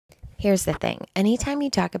Here's the thing. Anytime you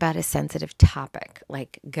talk about a sensitive topic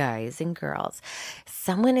like guys and girls,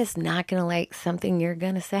 someone is not going to like something you're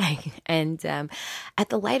going to say. And at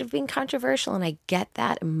the light of being controversial, and I get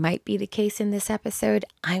that it might be the case in this episode,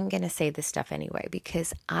 I'm going to say this stuff anyway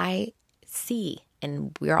because I see,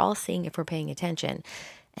 and we're all seeing if we're paying attention,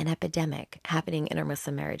 an epidemic happening in our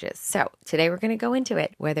Muslim marriages. So today we're going to go into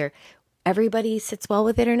it, whether everybody sits well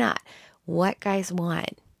with it or not, what guys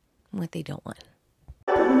want, what they don't want.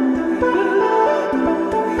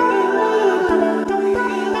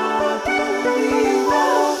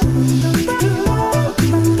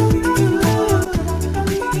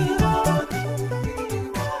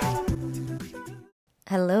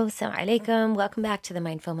 Hello, assalamu alaikum. Welcome back to the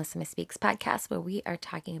Mindful Muslimah Speaks podcast, where we are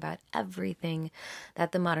talking about everything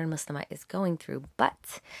that the modern Muslimah is going through,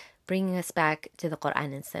 but bringing us back to the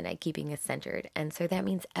Quran and Sunnah, keeping us centered. And so that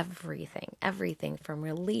means everything from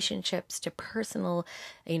relationships to personal,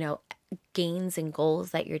 gains and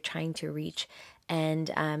goals that you're trying to reach,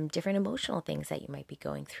 and different emotional things that you might be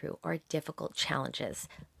going through or difficult challenges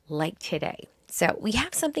like today. So we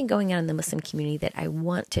have something going on in the Muslim community that I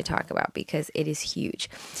want to talk about because it is huge.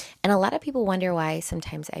 And a lot of people wonder why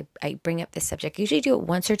sometimes I bring up this subject. I usually do it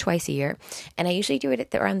once or twice a year. And I usually do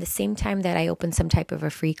it around the same time that I open some type of a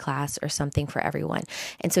free class or something for everyone.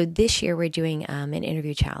 And so this year we're doing an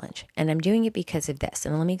interview challenge. And I'm doing it because of this.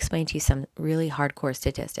 And let me explain to you some really hardcore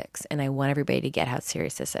statistics. And I want everybody to get how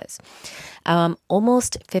serious this is.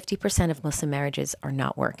 Almost 50% of Muslim marriages are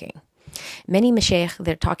not working. Many mashaykh,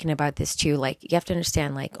 they're talking about this too. Like, you have to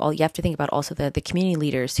understand, you have to think about also the community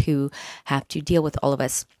leaders who have to deal with all of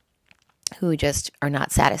us who just are not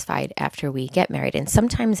satisfied after we get married. And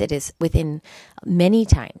sometimes it is many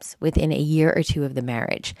times within a year or two of the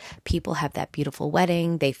marriage, people have that beautiful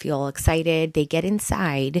wedding, they feel excited, they get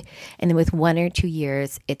inside, and then with 1 or 2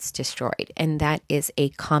 years, it's destroyed. And that is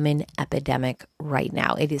a common epidemic right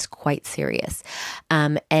now. It is quite serious.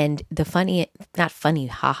 And the funny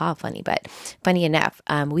enough,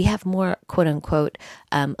 we have more quote unquote,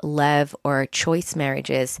 lev or choice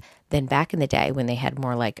marriages than back in the day when they had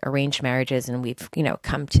more like arranged marriages. And we've,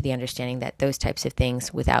 come to the understanding that those types of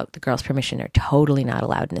things without the girl's permission are totally not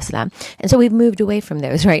allowed in Islam. And so we've moved away from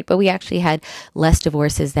those, right? But we actually had less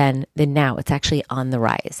divorces than now. It's actually on the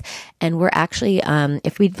rise. And we're actually,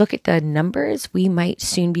 if we look at the numbers, we might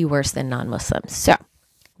soon be worse than non-Muslims. So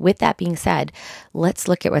with that being said, let's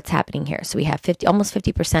look at what's happening here. So we have almost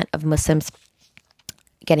 50% of Muslims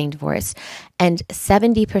getting divorced, and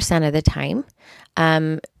 70% of the time,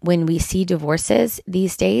 when we see divorces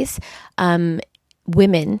these days,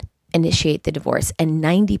 women initiate the divorce, and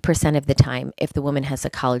 90% of the time, if the woman has a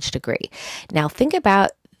college degree. Now, think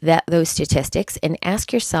about those statistics and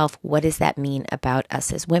ask yourself, what does that mean about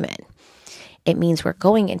us as women? It means we're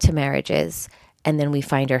going into marriages, and then we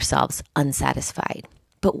find ourselves unsatisfied.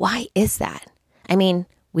 But why is that? I mean,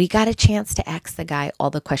 we got a chance to ask the guy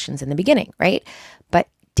all the questions in the beginning, right? But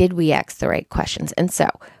did we ask the right questions? And so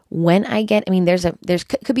when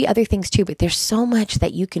could be other things too, but there's so much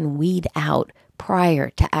that you can weed out prior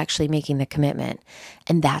to actually making the commitment.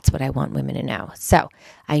 And that's what I want women to know. So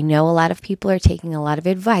I know a lot of people are taking a lot of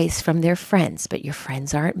advice from their friends, but your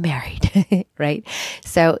friends aren't married, right?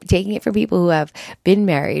 So taking it from people who have been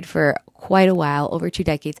married for quite a while, over 2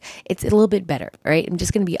 decades, it's a little bit better, right? I'm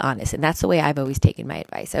just going to be honest. And that's the way I've always taken my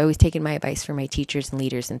advice. I've always taken my advice from my teachers and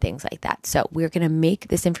leaders and things like that. So we're going to make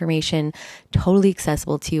this information totally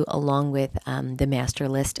accessible to you along with the master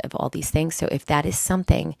list of all these things. So if that is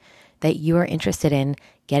something that you are interested in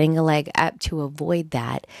getting a leg up to avoid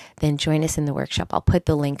that, then join us in the workshop. I'll put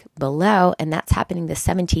the link below, and that's happening the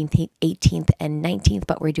 17th, 18th, and 19th,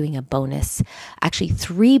 but we're doing a bonus, actually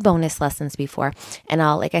 3 bonus lessons before. And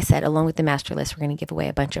like I said, along with the master list, we're going to give away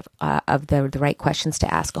a bunch of the right questions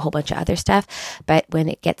to ask, a whole bunch of other stuff. But when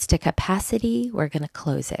it gets to capacity, we're going to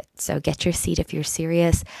close it. So get your seat if you're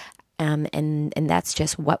serious. And that's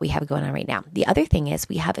just what we have going on right now. The other thing is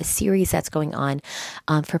we have a series that's going on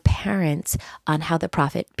for parents on how the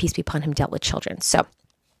Prophet, peace be upon him, dealt with children. So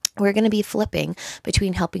we're going to be flipping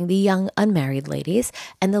between helping the young unmarried ladies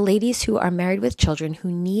and the ladies who are married with children who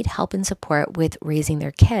need help and support with raising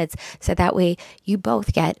their kids. So that way you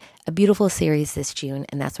both get a beautiful series this June.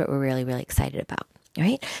 And that's what we're really, really excited about. All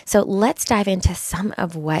right. So let's dive into some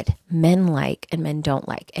of what men like and men don't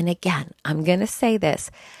like. And again, I'm going to say this.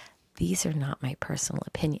 These are not my personal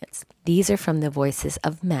opinions. These are from the voices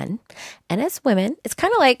of men. And as women, it's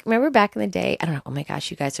kind of like, remember back in the day, I don't know, oh my gosh,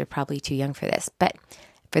 you guys are probably too young for this, but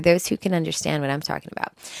for those who can understand what I'm talking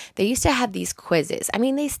about, they used to have these quizzes. I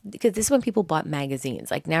mean, because this is when people bought magazines,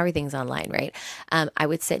 like now everything's online, right? I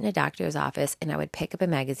would sit in a doctor's office and I would pick up a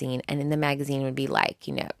magazine, and in the magazine would be like,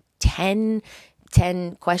 10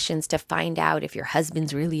 questions to find out if your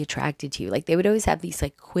husband's really attracted to you. Like they would always have these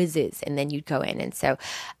like quizzes and then you'd go in. And so,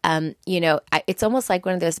 it's almost like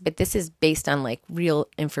one of those, but this is based on like real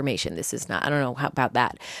information. This is not, I don't know how about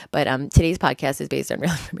that, but today's podcast is based on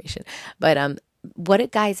real information. But what do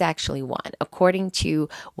guys actually want, according to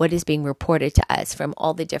what is being reported to us from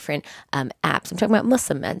all the different apps? I'm talking about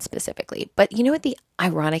Muslim men specifically. But you know what the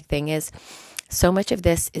ironic thing is? So much of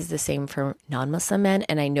this is the same for non-Muslim men.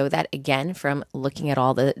 And I know that again from looking at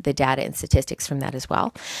all the data and statistics from that as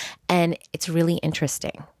well. And it's really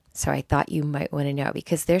interesting. So I thought you might want to know,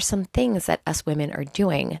 because there's some things that us women are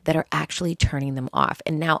doing that are actually turning them off.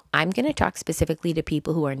 And now I'm going to talk specifically to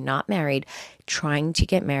people who are not married, trying to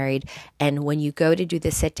get married. And when you go to do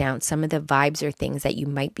the sit down, some of the vibes or things that you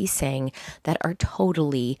might be saying that are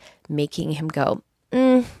totally making him go,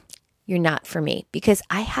 you're not for me. Because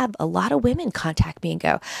I have a lot of women contact me and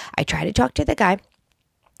go, I try to talk to the guy.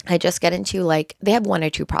 I just get into they have one or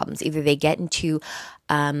two problems. Either they get into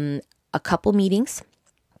a couple meetings,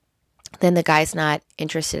 then the guy's not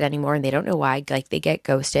interested anymore and they don't know why, like they get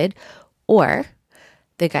ghosted, or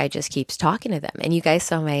the guy just keeps talking to them. And you guys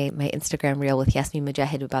saw my Instagram reel with Yasmin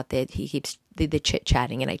Mujahid about he keeps the chit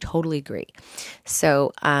chatting, and I totally agree.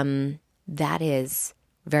 So that is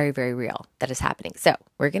very, very real. That is happening. So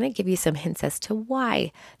we're going to give you some hints as to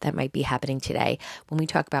why that might be happening today when we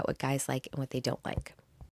talk about what guys like and what they don't like.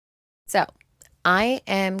 So I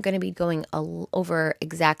am going to be going over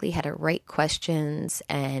exactly how to write questions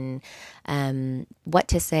and what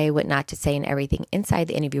to say, what not to say, and everything inside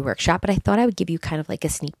the interview workshop. But I thought I would give you kind of like a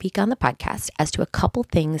sneak peek on the podcast as to a couple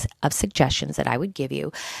things of suggestions that I would give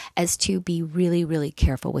you as to be really, really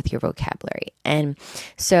careful with your vocabulary. And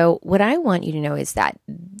so what I want you to know is that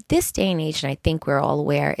this day and age, and I think we're all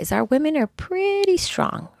aware, is our women are pretty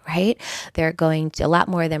strong, right? A lot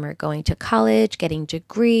more of them are going to college, getting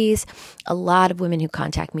degrees. A lot of women who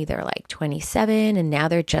contact me, they're like 27 and now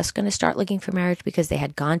they're just going to start looking for marriage because they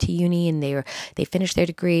had gone to uni and they finished their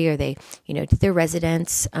degree, or they, did their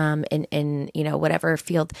residence in whatever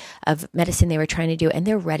field of medicine they were trying to do, and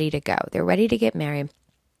they're ready to go. They're ready to get married.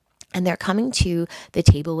 And they're coming to the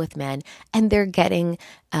table with men and they're getting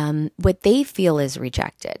what they feel is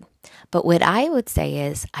rejected. But what I would say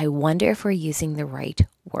is, I wonder if we're using the right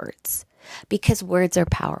words, because words are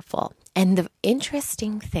powerful. And the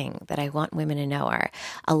interesting thing that I want women to know are,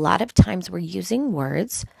 a lot of times we're using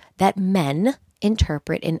words that men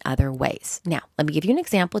interpret in other ways. Now, let me give you an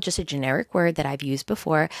example, just a generic word that I've used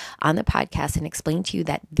before on the podcast, and explain to you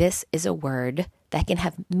that this is a word that can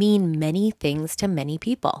mean many things to many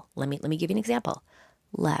people. Let me give you an example.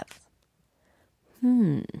 Love.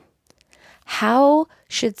 How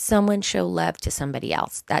should someone show love to somebody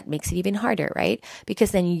else? That makes it even harder, right?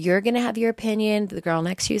 Because then you're going to have your opinion. The girl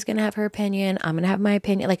next to you is going to have her opinion. I'm going to have my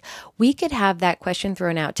opinion. Like, we could have that question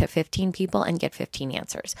thrown out to 15 people and get 15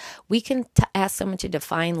 answers. We can ask someone to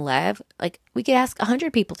define love. Like, we could ask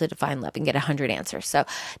 100 people to define love and get 100 answers. So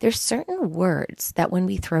there's certain words that when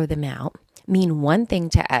we throw them out mean one thing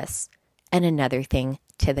to us and another thing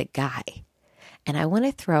to the guy. And I want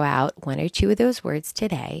to throw out one or two of those words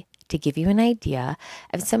today to give you an idea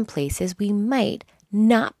of some places we might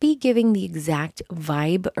not be giving the exact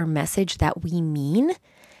vibe or message that we mean.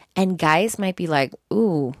 And guys might be like,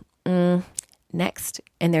 ooh, next.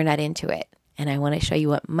 And they're not into it. And I want to show you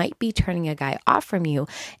what might be turning a guy off from you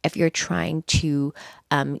if you're trying to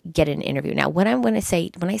get an interview. Now, what I'm going to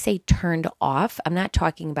say, when I say turned off, I'm not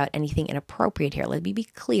talking about anything inappropriate here. Let me be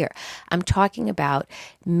clear. I'm talking about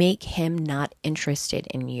make him not interested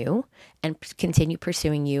in you and continue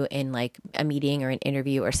pursuing you in like a meeting or an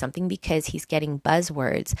interview or something, because he's getting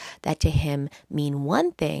buzzwords that to him mean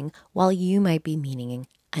one thing while you might be meaning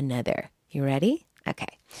another. You ready?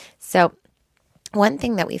 Okay. So one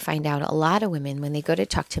thing that we find out, a lot of women, when they go to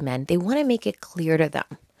talk to men, they want to make it clear to them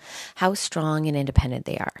how strong and independent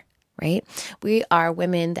they are, right? We are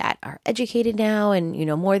women that are educated now and,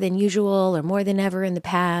 more than usual or more than ever in the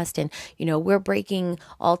past. And, we're breaking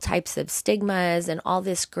all types of stigmas and all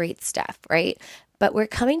this great stuff, right? But we're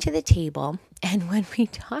coming to the table, and when we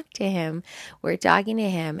talk to him, we're talking to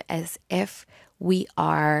him as if we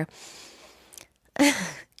are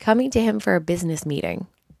coming to him for a business meeting,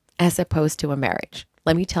 as opposed to a marriage.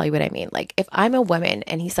 Let me tell you what I mean. Like, if I'm a woman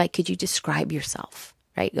and he's like, could you describe yourself?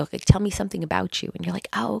 Right? You're like, tell me something about you. And you're like,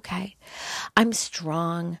 oh, okay. I'm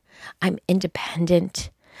strong. I'm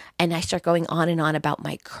independent. And I start going on and on about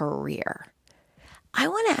my career. I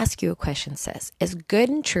want to ask you a question, sis. As good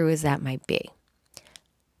and true as that might be,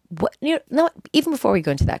 even before we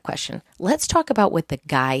go into that question, let's talk about what the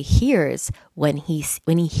guy hears when he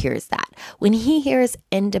hears that. When he hears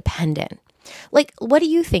independent, Like, what do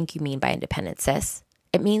you think you mean by independent, sis?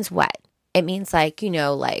 It means what? It means like,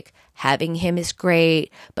 like having him is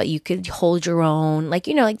great, but you could hold your own. Like,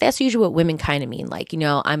 like that's usually what women kind of mean. Like,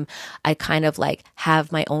 I kind of like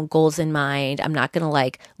have my own goals in mind. I'm not going to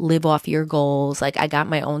like live off your goals. Like I got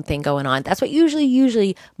my own thing going on. That's what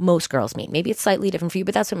usually most girls mean. Maybe it's slightly different for you,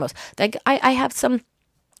 but that's what most, like I have some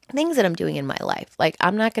things that I'm doing in my life. Like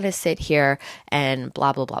I'm not going to sit here and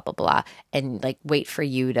blah, blah, blah, blah, blah, and like wait for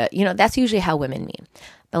you to, that's usually how women mean.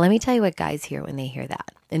 But let me tell you what guys hear when they hear that.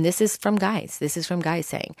 And this is from guys. This is from guys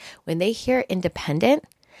saying, when they hear independent,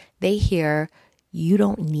 they hear, you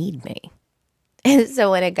don't need me. And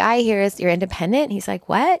so when a guy hears you're independent, he's like,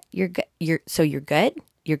 what? You're good? You're good?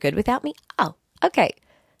 You're good without me? Oh, okay.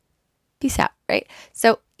 Peace out, right?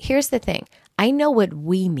 So here's the thing. I know what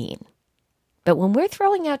we mean. But when we're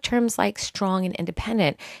throwing out terms like strong and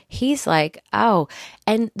independent, he's like, oh,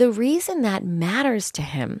 and the reason that matters to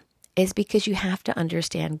him is because you have to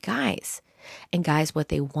understand guys and guys what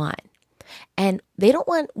they want. And they don't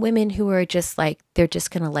want women who are just like, they're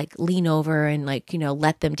just going to like lean over and like,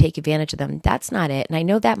 let them take advantage of them. That's not it. And I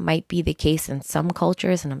know that might be the case in some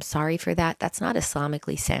cultures, and I'm sorry for that. That's not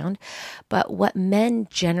Islamically sound. But what men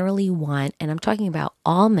generally want, and I'm talking about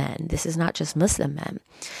all men, this is not just Muslim men,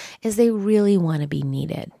 is they really want to be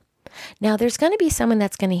needed. Now, there's going to be someone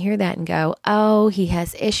that's going to hear that and go, oh, he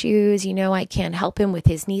has issues. I can't help him with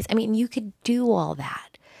his needs. I mean, you could do all that.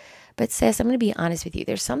 But sis, I'm going to be honest with you.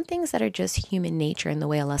 There's some things that are just human nature in the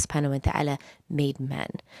way Allah subhanahu wa ta'ala made men.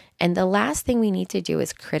 And the last thing we need to do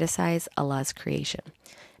is criticize Allah's creation.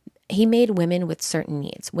 He made women with certain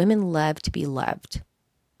needs. Women love to be loved.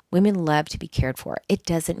 Women love to be cared for. It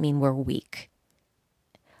doesn't mean we're weak.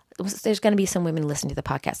 There's going to be some women listening to the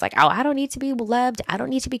podcast like, oh, I don't need to be loved. I don't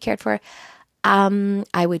need to be cared for.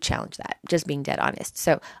 I would challenge that, just being dead honest.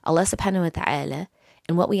 So Allah subhanahu wa ta'ala,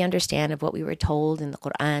 and what we understand of what we were told in the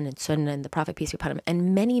Quran and Sunnah and the Prophet, peace be upon him,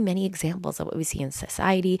 and many, many examples of what we see in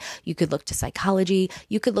society. You could look to psychology.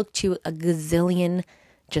 You could look to a gazillion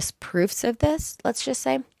just proofs of this, let's just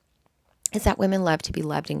say, is that women love to be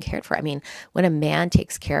loved and cared for. I mean, when a man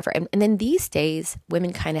takes care of her, and then these days,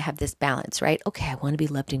 women kind of have this balance, right? Okay, I want to be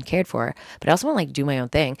loved and cared for, but I also want to like do my own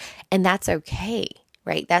thing. And that's okay.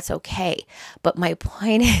 Right? That's okay. But my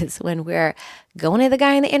point is, when we're going to the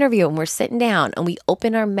guy in the interview and we're sitting down and we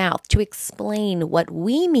open our mouth to explain what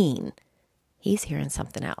we mean, he's hearing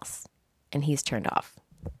something else and he's turned off.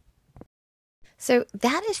 So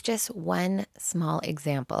that is just one small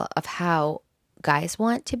example of how guys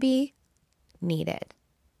want to be needed.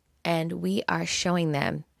 And we are showing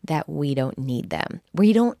them that we don't need them.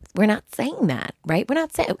 We're not saying that, right? We're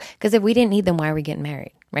not saying, because if we didn't need them, why are we getting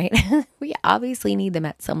married? Right? We obviously need them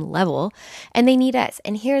at some level, and they need us.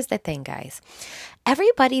 And here's the thing, guys.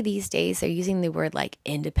 Everybody these days are using the word like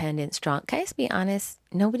independent, strong. Can I just be honest?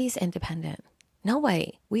 Nobody's independent.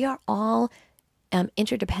 Nobody. We are all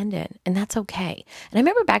interdependent, and that's okay. And I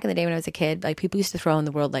remember back in the day when I was a kid, like people used to throw in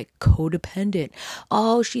the word like codependent.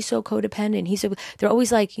 Oh, she's so codependent. They're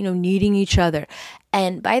always like, needing each other.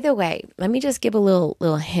 And by the way, let me just give a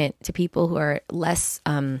little hint to people who are less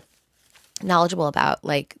knowledgeable about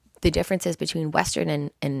like the differences between Western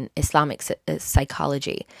and Islamic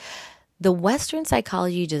psychology. The Western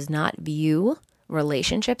psychology does not view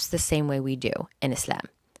relationships the same way we do in Islam.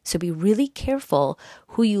 So be really careful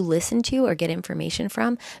who you listen to or get information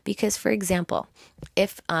from, because, for example,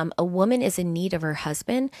 if a woman is in need of her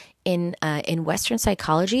husband in Western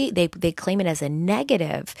psychology, they claim it as a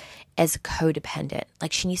negative, as codependent.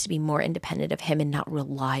 Like she needs to be more independent of him and not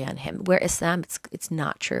rely on him. Where Islam, it's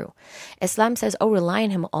not true. Islam says, oh, rely on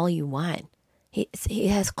him all you want. He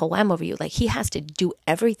has qawam over you. Like he has to do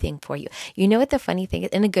everything for you. You know what the funny thing is?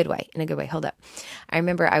 In a good way. Hold up. I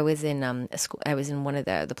remember I was in a school. I was in one of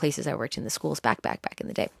the places I worked in, the schools back in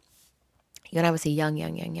the day. When I was a young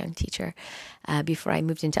teacher, before I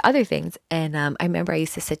moved into other things. And I remember I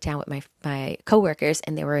used to sit down with my coworkers,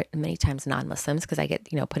 and they were many times non-Muslims, because I get,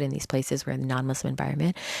 put in these places where in the non-Muslim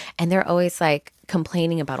environment. And they're always like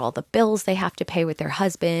complaining about all the bills they have to pay with their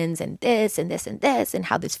husbands, and this and this and this, and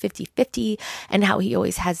how there's 50-50, and how he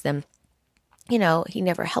always has them, he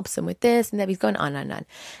never helps them with this, and that he's going on and on.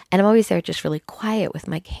 And I'm always there just really quiet with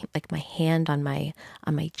my hand on my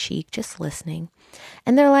cheek, just listening.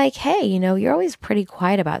 And they're like, hey, you're always pretty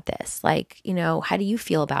quiet about this. Like, how do you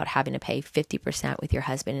feel about having to pay 50% with your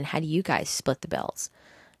husband? And how do you guys split the bills?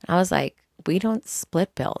 And I was like, we don't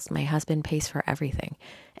split bills. My husband pays for everything.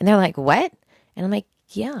 And they're like, what? And I'm like,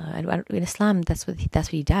 yeah, in Islam, that's what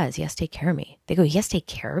he does. He has to take care of me. They go, he has to take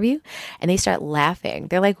care of you? And they start laughing.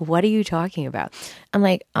 They're like, what are you talking about? I'm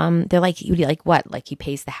like, they're like, you like what? Like he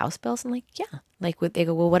pays the house bills? I'm like, yeah. Like they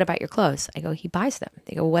go, well, what about your clothes? I go, he buys them.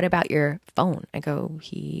 They go, what about your phone? I go,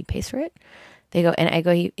 he pays for it. They go, and I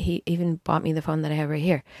go, he even bought me the phone that I have right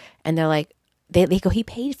here. And they're like, they go, he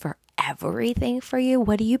paid for everything for you.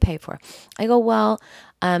 What do you pay for? I go, well,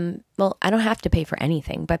 I don't have to pay for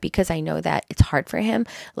anything, but because I know that it's hard for him,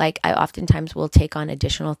 like I oftentimes will take on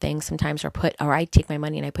additional things sometimes, or I take my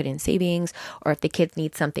money and I put in savings, or if the kids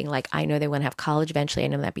need something, like I know they want to have college eventually, I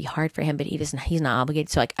know that'd be hard for him, but he's not obligated.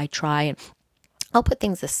 So like I try and I'll put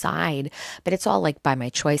things aside, but it's all like by my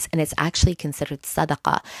choice, and it's actually considered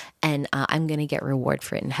sadaqah, and I'm going to get reward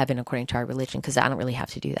for it in heaven according to our religion, because I don't really have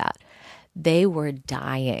to do that. They were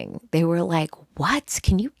dying. They were like, what?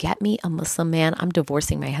 Can you get me a Muslim man? I'm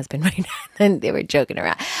divorcing my husband right now. And they were joking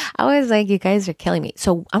around. I was like, you guys are killing me.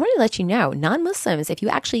 So I want to let you know, non-Muslims, if you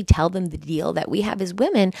actually tell them the deal that we have as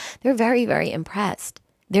women, they're very, very impressed.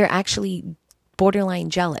 They're actually borderline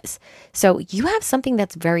jealous. So you have something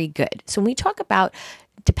that's very good. So when we talk about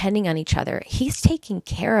depending on each other, he's taking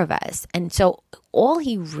care of us. And so all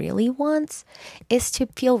he really wants is to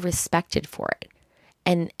feel respected for it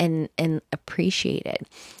and appreciated.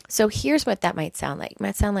 So here's what that might sound like. It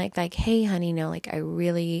might sound like, hey, honey, like I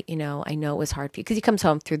really, I know it was hard for you, because he comes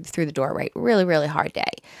home through the door, right? Really, really hard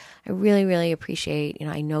day. I really, really appreciate,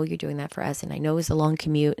 I know you're doing that for us, and I know it was a long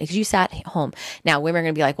commute because you sat home. Now, women are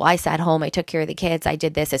going to be like, well, I sat home, I took care of the kids, I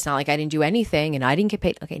did this. It's not like I didn't do anything and I didn't get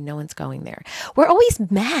paid. Okay, no one's going there. We're always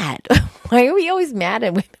mad. Why are we always mad?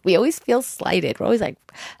 And we always feel slighted. We're always like,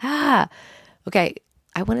 okay.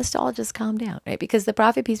 I want us to all just calm down, right? Because the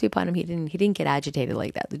Prophet, peace be upon him, he didn't get agitated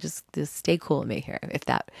like that. Just stay cool with me here, if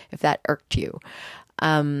that irked you.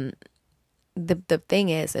 The thing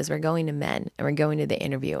is, as we're going to men and we're going to the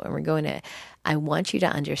interview and I want you to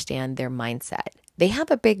understand their mindset. They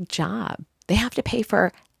have a big job. They have to pay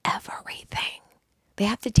for everything. They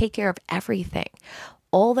have to take care of everything.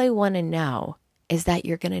 All they want to know is that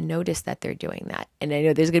you're going to notice that they're doing that. And I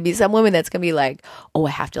know there's going to be some women that's going to be like, oh, I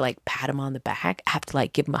have to like pat him on the back. I have to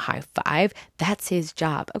like give him a high five. That's his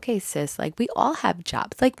job. Okay, sis, like we all have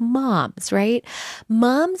jobs, like moms, right?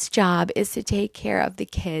 Mom's job is to take care of the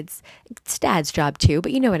kids. It's dad's job too,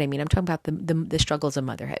 but you know what I mean? I'm talking about the struggles of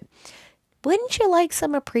motherhood. Wouldn't you like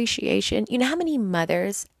some appreciation? You know how many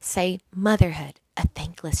mothers say motherhood, a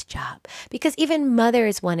thankless job? Because even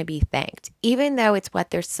mothers want to be thanked. Even though it's what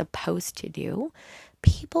they're supposed to do,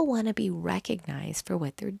 people want to be recognized for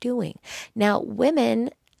what they're doing. Now, women,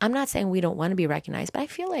 I'm not saying we don't want to be recognized, but I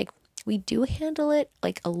feel like we do handle it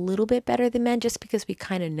like a little bit better than men, just because we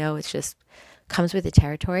kind of know it's just comes with the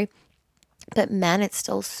territory. But men, it's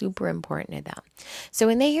still super important to them. So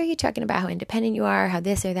when they hear you talking about how independent you are, how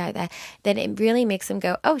this or that, then it really makes them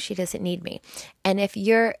go, oh, she doesn't need me. And if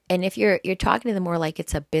you're talking to them more like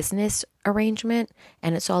it's a business arrangement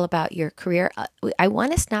and it's all about your career, I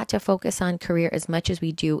want us not to focus on career as much as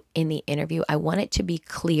we do in the interview. I want it to be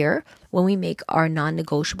clear when we make our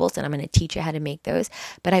non-negotiables, and I'm going to teach you how to make those.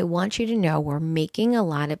 But I want you to know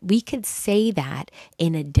we could say that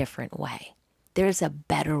in a different way. There's a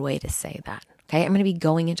better way to say that. Okay, I'm going to be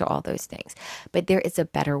going into all those things, but there is a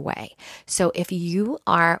better way. So if you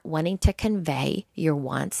are wanting to convey your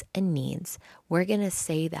wants and needs, we're going to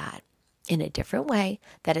say that in a different way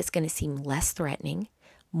that is going to seem less threatening,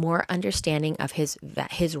 more understanding of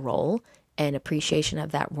his role and appreciation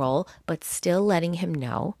of that role, but still letting him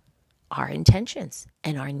know our intentions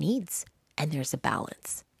and our needs. And there's a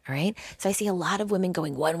balance. All right. So I see a lot of women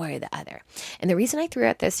going one way or the other. And the reason I threw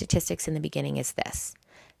out those statistics in the beginning is this: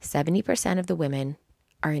 70% of the women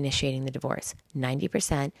are initiating the divorce,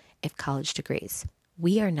 90% have college degrees.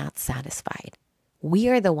 We are not satisfied. We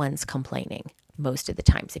are the ones complaining most of the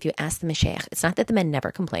times. If you ask the Mashiach, it's not that the men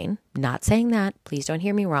never complain. Not saying that. Please don't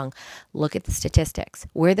hear me wrong. Look at the statistics.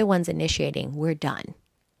 We're the ones initiating. We're done.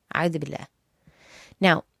 A'udhu billah.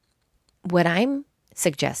 Now, what I'm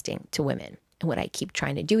suggesting to women, and what I keep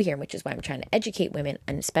trying to do here, which is why I'm trying to educate women,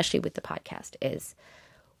 and especially with the podcast, is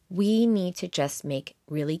we need to just make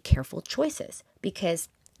really careful choices. Because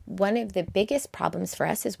one of the biggest problems for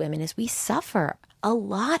us as women is we suffer a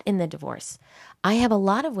lot in the divorce. I have a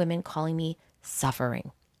lot of women calling me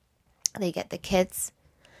suffering. They get the kids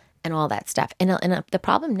and all that stuff. And the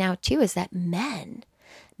problem now too is that men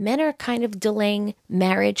are kind of delaying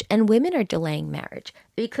marriage, and women are delaying marriage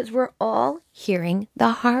because we're all hearing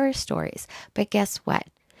the horror stories. But guess what?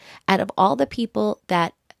 Out of all the people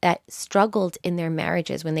that struggled in their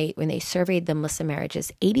marriages, when they surveyed the Muslim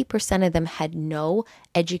marriages, 80% of them had no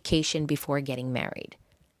education before getting married.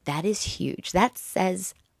 That is huge. That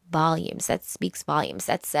says volumes. That speaks volumes.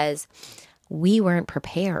 That says we weren't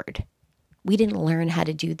prepared. We didn't learn how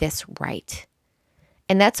to do this right.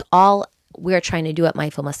 And that's all we're trying to do at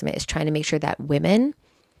Mindful Muslim, is trying to make sure that women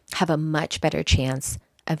have a much better chance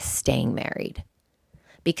of staying married.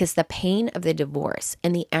 Because the pain of the divorce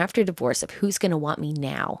and the after divorce of who's going to want me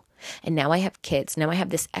now, and now I have kids, now I have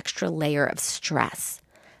this extra layer of stress.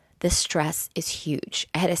 The stress is huge.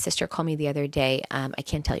 I had a sister call me the other day. I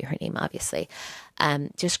can't tell you her name, obviously,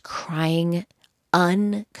 just crying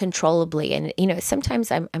uncontrollably. And,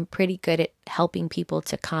 sometimes I'm pretty good at helping people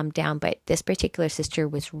to calm down, but this particular sister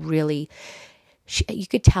was really, you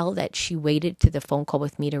could tell that she waited to the phone call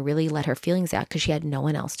with me to really let her feelings out because she had no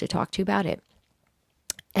one else to talk to about it.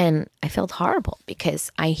 And I felt horrible because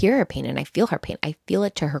I hear her pain and I feel her pain. I feel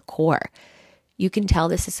it to her core. You can tell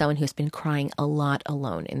this is someone who's been crying a lot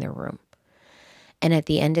alone in their room. And at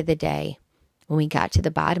the end of the day, when we got to the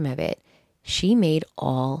bottom of it, she made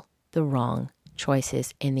all the wrong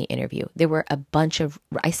choices in the interview. There were a bunch of,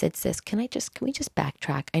 I said, sis, can we just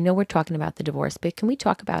backtrack? I know we're talking about the divorce, but can we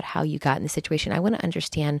talk about how you got in the situation? I want to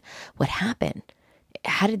understand what happened.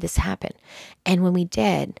 How did this happen? And when we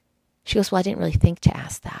did, she goes, well, I didn't really think to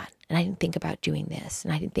ask that. And I didn't think about doing this.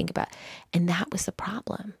 And I didn't think about, and that was the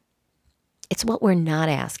problem. It's what we're not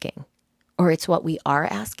asking, or it's what we are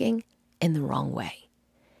asking in the wrong way.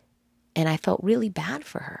 And I felt really bad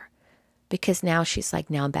for her because now she's like,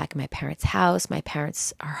 now I'm back in my parents' house. My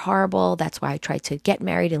parents are horrible. That's why I tried to get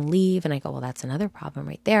married and leave. And I go, well, that's another problem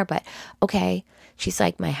right there. But okay. She's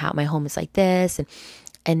like, my home is like this.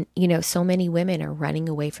 And so many women are running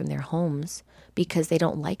away from their homes because they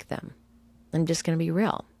don't like them. I'm just going to be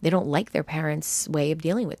real. They don't like their parents' way of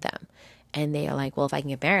dealing with them. And they are like, well, if I can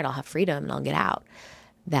get married, I'll have freedom and I'll get out.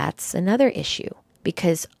 That's another issue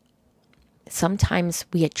because sometimes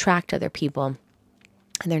we attract other people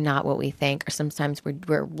and they're not what we think. Or sometimes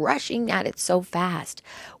we're rushing at it so fast.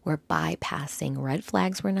 We're bypassing red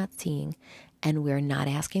flags we're not seeing. And we're not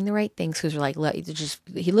asking the right things because we're like, look,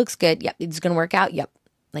 he looks good. Yep, it's going to work out. Yep.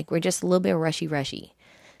 Like we're just a little bit rushy.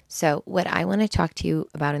 So what I want to talk to you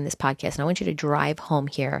about in this podcast, and I want you to drive home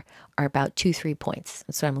here, are about 2-3 points.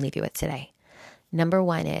 That's what I'm going to leave you with today. Number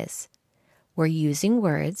one is we're using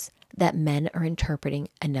words that men are interpreting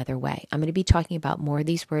another way. I'm going to be talking about more of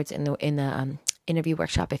these words in the interview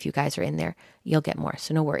workshop. If you guys are in there, you'll get more.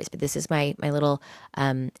 So no worries. But this is my little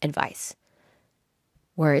advice.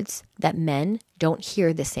 Words that men don't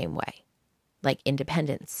hear the same way, like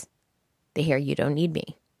independence. They hear, you don't need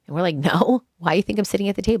me. And we're like, no, why do you think I'm sitting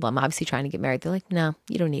at the table? I'm obviously trying to get married. They're like, no,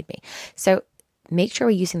 you don't need me. So make sure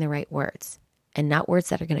we're using the right words and not words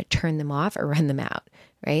that are going to turn them off or run them out,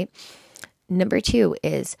 right? Number two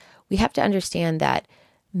is we have to understand that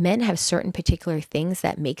men have certain particular things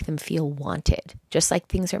that make them feel wanted, just like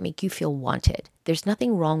things that make you feel wanted. There's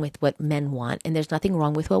nothing wrong with what men want, and there's nothing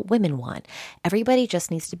wrong with what women want. Everybody just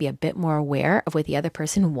needs to be a bit more aware of what the other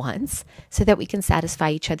person wants so that we can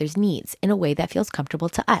satisfy each other's needs in a way that feels comfortable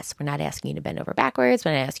to us. We're not asking you to bend over backwards.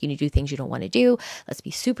 We're not asking you to do things you don't want to do. Let's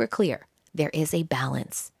be super clear. There is a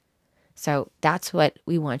balance. So that's what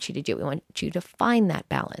we want you to do. We want you to find that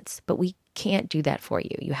balance, but we can't do that for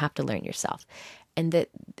you. You have to learn yourself. And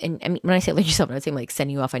I mean, when I say learn yourself, I'm not saying like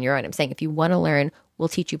sending you off on your own. I'm saying if you want to learn, we'll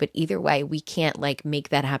teach you. But either way, we can't like make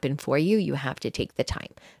that happen for you. You have to take the time,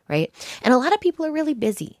 right? And a lot of people are really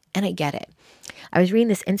busy, and I get it. I was reading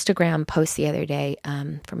this Instagram post the other day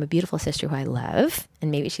from a beautiful sister who I love,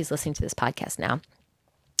 and maybe she's listening to this podcast now.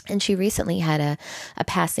 And she recently had a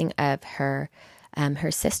passing of her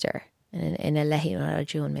sister. And may Allah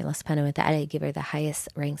subhanahu wa ta'ala give her the highest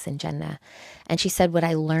ranks in Jannah. And she said, what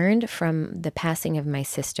I learned from the passing of my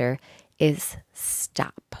sister is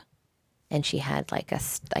stop. And she had like a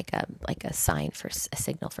sign for a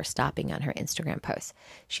signal for stopping on her Instagram post.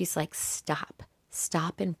 She's like, stop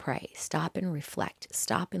and pray, stop and reflect,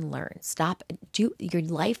 stop and learn, your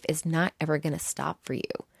life is not ever going to stop for you.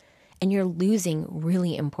 And you're losing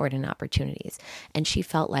really important opportunities. And she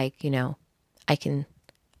felt like,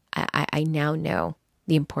 I now know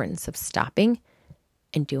the importance of stopping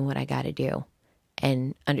and doing what I got to do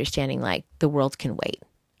and understanding like the world can wait.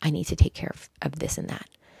 I need to take care of this and that.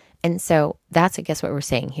 And so that's, I guess, what we're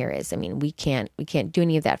saying here is, I mean, we can't do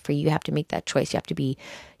any of that for you. You have to make that choice. You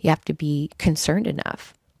have to be concerned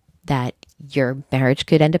enough that your marriage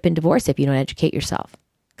could end up in divorce if you don't educate yourself,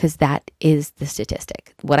 because that is the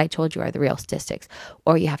statistic. What I told you are the real statistics.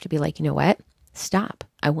 Or you have to be like, you know what? Stop.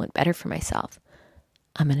 I want better for myself.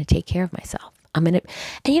 I'm going to take care of myself. And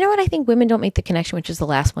you know what I think women don't make the connection, which is the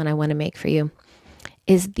last one I want to make for you,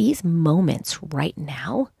 is these moments right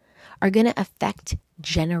now are going to affect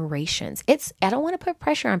generations. I don't want to put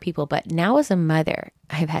pressure on people, but now as a mother,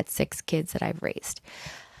 I've had 6 kids that I've raised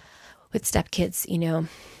with stepkids.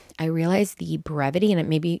 I realize the brevity, and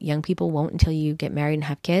maybe young people won't until you get married and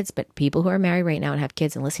have kids, but people who are married right now and have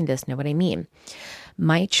kids and listening to this know what I mean.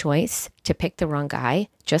 My choice to pick the wrong guy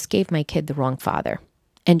just gave my kid the wrong father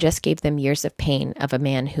and just gave them years of pain of a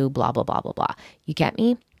man who blah, blah, blah, blah, blah. You get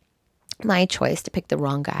me? My choice to pick the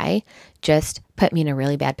wrong guy just put me in a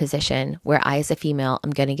really bad position where I, as a female,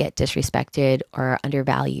 I'm going to get disrespected or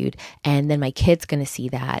undervalued. And then my kid's going to see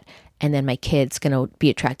that. And then my kid's going to be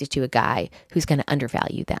attracted to a guy who's going to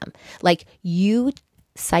undervalue them. Like, you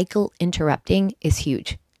cycle interrupting is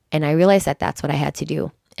huge. And I realized that that's what I had to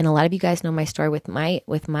do. And a lot of you guys know my story with my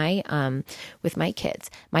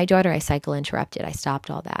kids. My daughter, I cycle interrupted. I stopped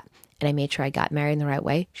all that. And I made sure I got married in the right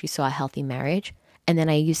way. She saw a healthy marriage. And then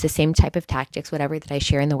I use the same type of tactics, whatever, that I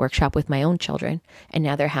share in the workshop with my own children. And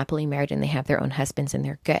now they're happily married and they have their own husbands and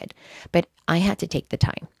they're good. But I had to take the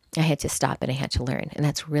time. I had to stop and I had to learn. And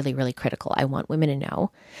that's really, really critical. I want women to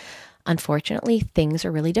know, unfortunately, things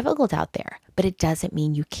are really difficult out there. But it doesn't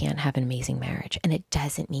mean you can't have an amazing marriage. And it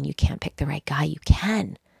doesn't mean you can't pick the right guy. You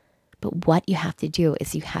can. But what you have to do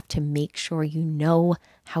is you have to make sure you know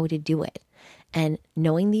how to do it. And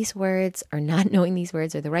knowing these words or not knowing these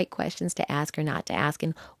words are the right questions to ask or not to ask.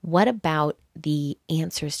 And what about the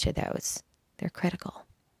answers to those? They're critical.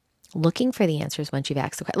 Looking for the answers once you've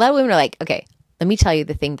asked the question. A lot of women are like, okay, let me tell you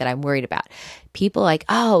the thing that I'm worried about. People like,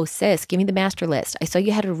 oh, sis, give me the master list. I saw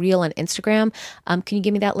you had a reel on Instagram. Can you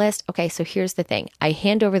give me that list? Okay, so here's the thing. I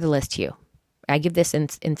hand over the list to you. I give this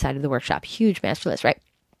inside of the workshop. Huge master list, right?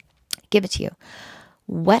 Give it to you.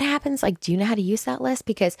 What happens? Like, do you know how to use that list?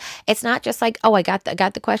 Because it's not just like, oh, I got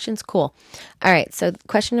the questions. Cool. All right. So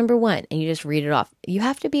question number 1, and you just read it off. You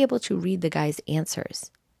have to be able to read the guy's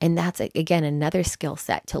answers. And that's, again, another skill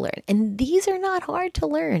set to learn. And these are not hard to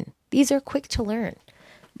learn. These are quick to learn.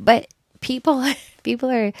 But people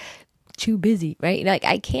are too busy, right? Like,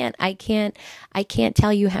 I can't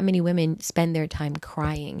tell you how many women spend their time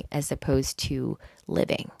crying as opposed to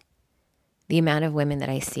living. The amount of women that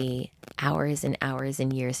I see, hours and hours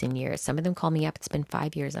and years and years. Some of them call me up. It's been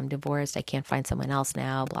 5 years. I'm divorced. I can't find someone else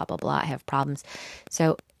now, blah, blah, blah. I have problems.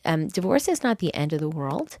 So divorce is not the end of the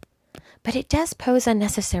world, but it does pose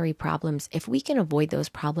unnecessary problems. If we can avoid those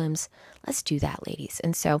problems, let's do that, ladies.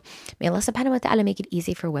 And so may Allah subhanahu wa ta'ala make it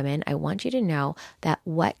easy for women. I want you to know that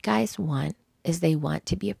what guys want is they want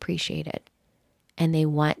to be appreciated and they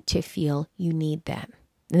want to feel you need them.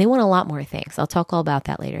 And they want a lot more things. I'll talk all about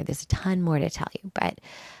that later. There's a ton more to tell you. But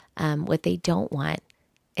what they don't want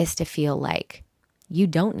is to feel like you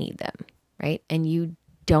don't need them, right? And you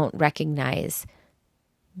don't recognize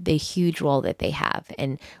the huge role that they have.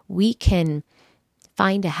 And we can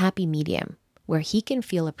find a happy medium where he can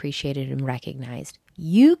feel appreciated and recognized.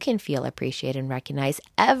 You can feel appreciated and recognized.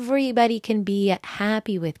 Everybody can be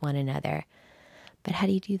happy with one another. But how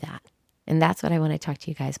do you do that? And that's what I want to talk to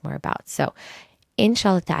you guys more about. So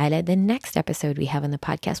inshallah ta'ala, the next episode we have on the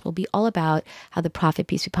podcast will be all about how the Prophet,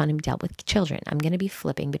 peace be upon him, dealt with children. I'm going to be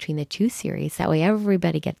flipping between the 2 series. That way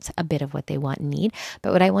everybody gets a bit of what they want and need.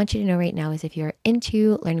 But what I want you to know right now is if you're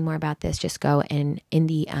into learning more about this, just go and in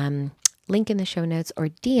the link in the show notes or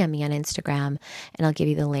DM me on Instagram and I'll give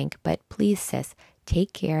you the link. But please, sis,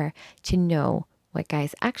 take care to know what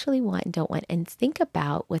guys actually want and don't want, and think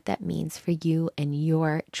about what that means for you and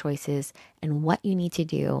your choices and what you need to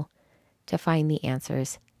do to find the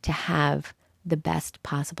answers to have the best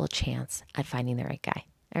possible chance at finding the right guy.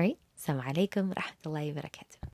 All right? Assalamu alaikum wa rahmatullahi wa barakatuh.